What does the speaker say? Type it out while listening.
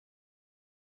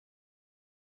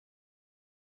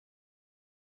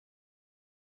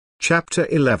Chapter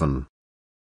 11.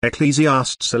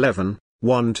 Ecclesiastes 11,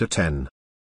 1-10.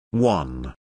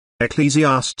 1.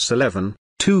 Ecclesiastes 11,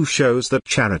 2 shows that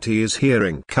charity is here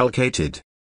inculcated.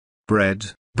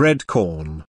 Bread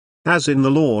corn. As in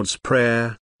the Lord's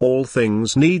Prayer, all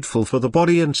things needful for the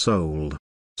body and soul.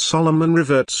 Solomon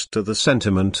reverts to the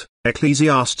sentiment,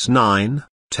 Ecclesiastes 9,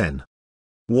 10.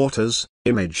 Waters,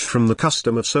 image from the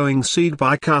custom of sowing seed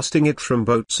by casting it from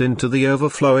boats into the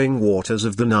overflowing waters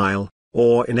of the Nile,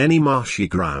 or in any marshy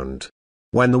ground.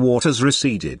 When the waters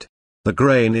receded, the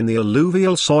grain in the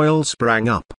alluvial soil sprang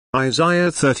up,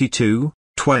 Isaiah 32,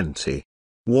 20.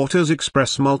 Waters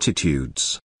express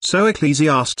multitudes, so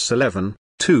Ecclesiastes 11,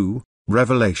 2,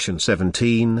 Revelation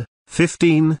 17,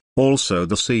 15, also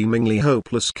the seemingly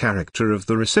hopeless character of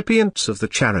the recipients of the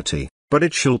charity, but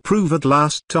it shall prove at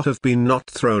last to have been not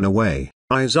thrown away,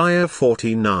 Isaiah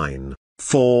 49,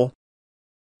 4.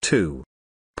 2.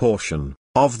 Portion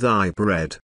of thy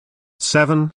bread.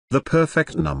 7. The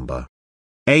perfect number.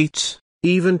 8.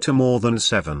 Even to more than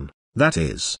 7, that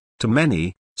is, to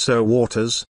many, so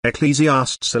waters,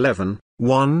 Ecclesiastes 11,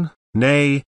 1,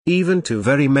 nay, even to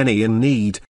very many in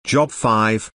need, Job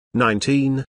 5,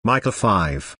 19, Micah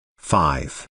 5,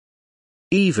 5.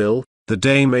 Evil, the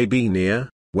day may be near,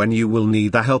 when you will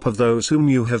need the help of those whom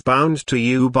you have bound to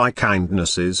you by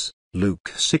kindnesses,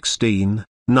 Luke 16,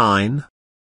 9.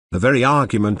 The very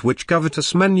argument which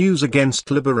covetous men use against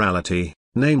liberality,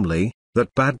 namely,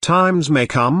 that bad times may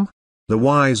come, the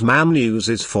wise man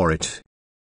uses for it.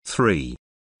 3.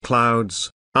 Clouds,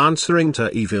 answering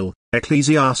to evil,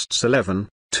 Ecclesiastes 11,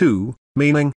 2,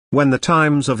 meaning, when the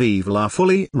times of evil are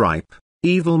fully ripe,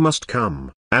 evil must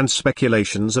come, and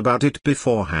speculations about it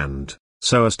beforehand,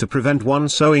 so as to prevent one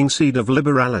sowing seed of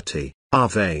liberality, are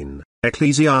vain,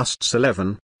 Ecclesiastes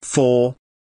 11, 4.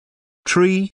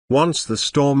 Tree, once the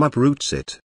storm uproots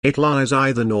it, it lies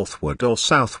either northward or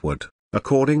southward,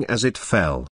 according as it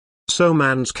fell. So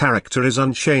man's character is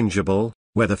unchangeable,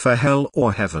 whether for hell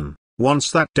or heaven, once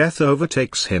that death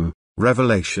overtakes him,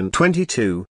 Revelation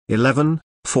 22, 11,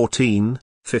 14,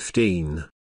 15.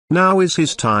 Now is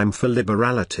his time for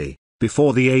liberality,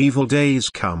 before the evil days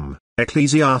come,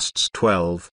 Ecclesiastes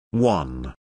 12,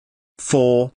 1.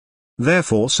 4.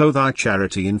 Therefore sow thy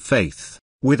charity in faith,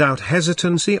 without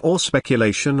hesitancy or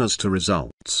speculation as to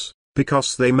results,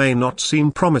 because they may not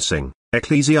seem promising,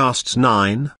 Ecclesiastes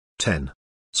 9, 10.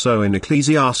 So in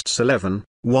Ecclesiastes 11,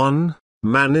 1,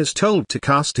 man is told to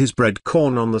cast his bread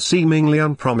corn on the seemingly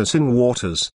unpromising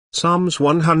waters, Psalms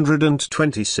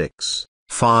 126,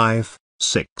 5,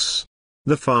 6.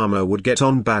 The farmer would get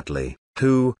on badly,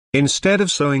 who, instead of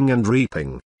sowing and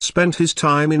reaping, spent his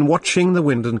time in watching the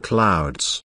wind and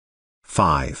clouds.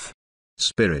 5.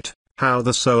 Spirit, how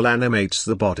the soul animates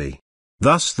the body.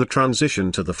 Thus the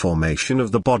transition to the formation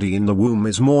of the body in the womb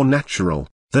is more natural,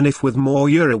 than if with more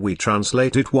ura we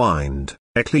translate it wind,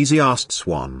 Ecclesiastes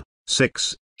 1,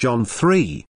 6, John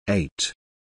 3, 8.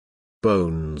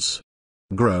 Bones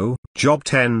grow, Job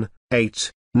 10,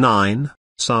 8, 9,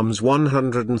 Psalms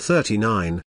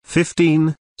 139,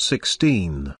 15,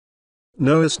 16.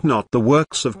 Knowest not the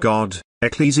works of God,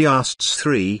 Ecclesiastes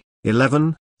 3,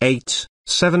 11, 8,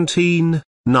 17,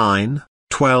 9,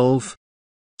 12.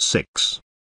 6.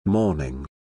 Morning,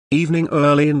 evening,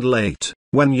 early and late,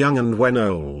 when young and when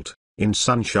old, in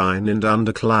sunshine and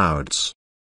under clouds.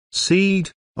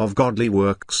 Seed, of godly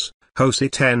works, Hosea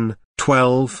 10,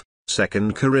 12, 2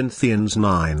 Corinthians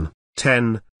 9,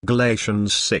 10,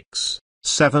 Galatians 6,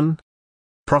 7.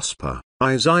 Prosper,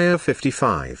 Isaiah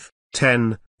 55,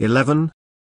 10, 11.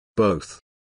 Both.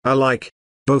 Alike,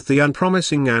 both the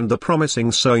unpromising and the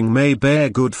promising sowing may bear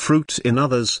good fruit in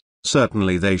others,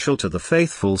 certainly they shall to the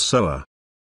faithful sower.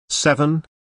 7.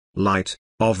 Light,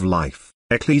 of life,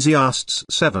 Ecclesiastes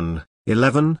 7,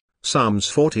 11, Psalms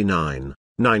 49,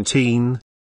 19.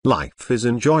 Life is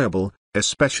enjoyable,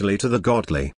 especially to the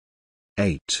godly.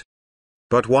 8.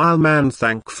 But while man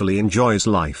thankfully enjoys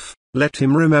life, let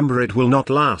him remember it will not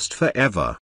last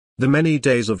forever. The many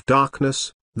days of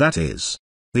darkness, that is,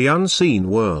 the unseen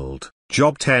world,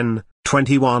 Job 10,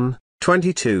 21,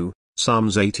 22,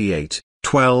 Psalms 88,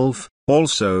 12,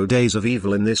 also days of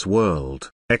evil in this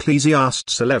world,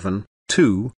 Ecclesiastes 11,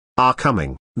 2, are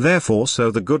coming, therefore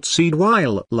sow the good seed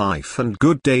while life and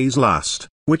good days last,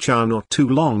 which are not too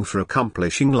long for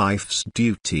accomplishing life's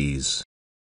duties.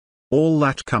 All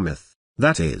that cometh,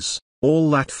 that is,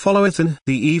 all that followeth in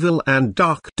the evil and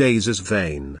dark days is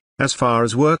vain, as far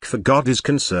as work for God is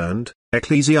concerned,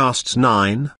 Ecclesiastes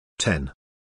 9, 10.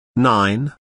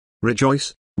 9.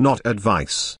 Rejoice, not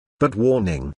advice, but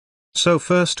warning. So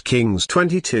 1 Kings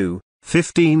 22,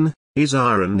 15, is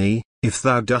irony, if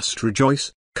thou dost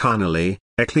rejoice, carnally,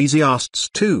 Ecclesiastes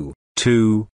 2,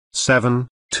 7,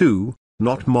 2,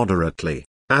 not moderately,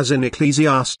 as in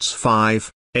Ecclesiastes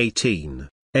 5:18,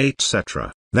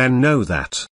 etc. Then know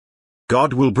that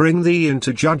God will bring thee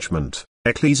into judgment.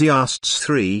 Ecclesiastes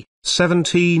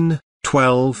 3:17,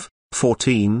 12,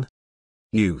 14.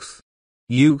 Youth,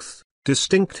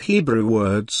 distinct Hebrew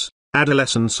words,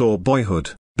 adolescence or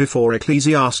boyhood, before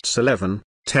Ecclesiastes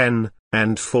 11:10,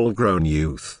 and full-grown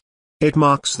youth. It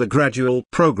marks the gradual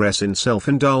progress in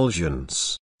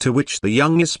self-indulgence, to which the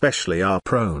young especially are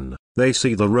prone. They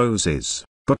see the roses,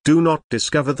 but do not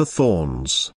discover the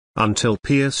thorns, until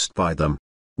pierced by them.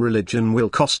 Religion will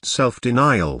cost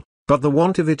self-denial, but the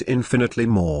want of it infinitely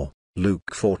more.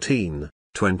 Luke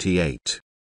 14:28.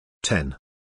 10.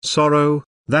 Sorrow,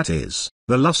 that is,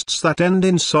 the lusts that end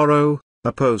in sorrow,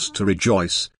 opposed to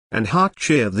rejoice, and heart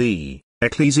cheer thee.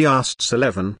 Ecclesiastes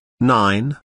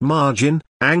 11:9. Margin,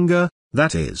 anger,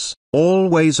 that is, all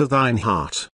ways of thine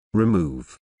heart,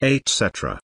 remove,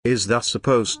 etc., is thus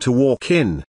opposed to walk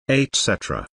in,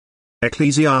 etc.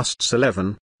 Ecclesiastes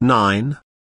 11:9.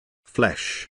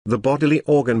 Flesh, the bodily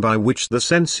organ by which the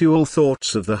sensual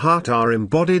thoughts of the heart are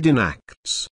embodied in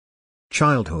acts.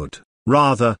 Childhood,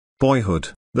 rather,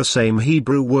 boyhood, the same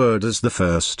Hebrew word as the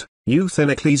first. Youth in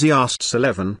Ecclesiastes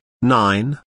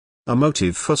 11:9. A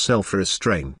motive for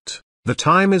self-restraint. The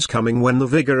time is coming when the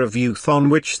vigor of youth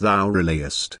on which thou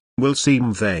reliest, will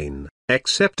seem vain,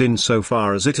 except in so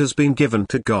far as it has been given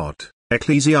to God.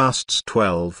 Ecclesiastes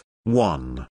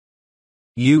 12:1.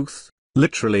 Youth,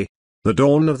 literally, the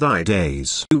dawn of thy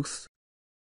days. Youth,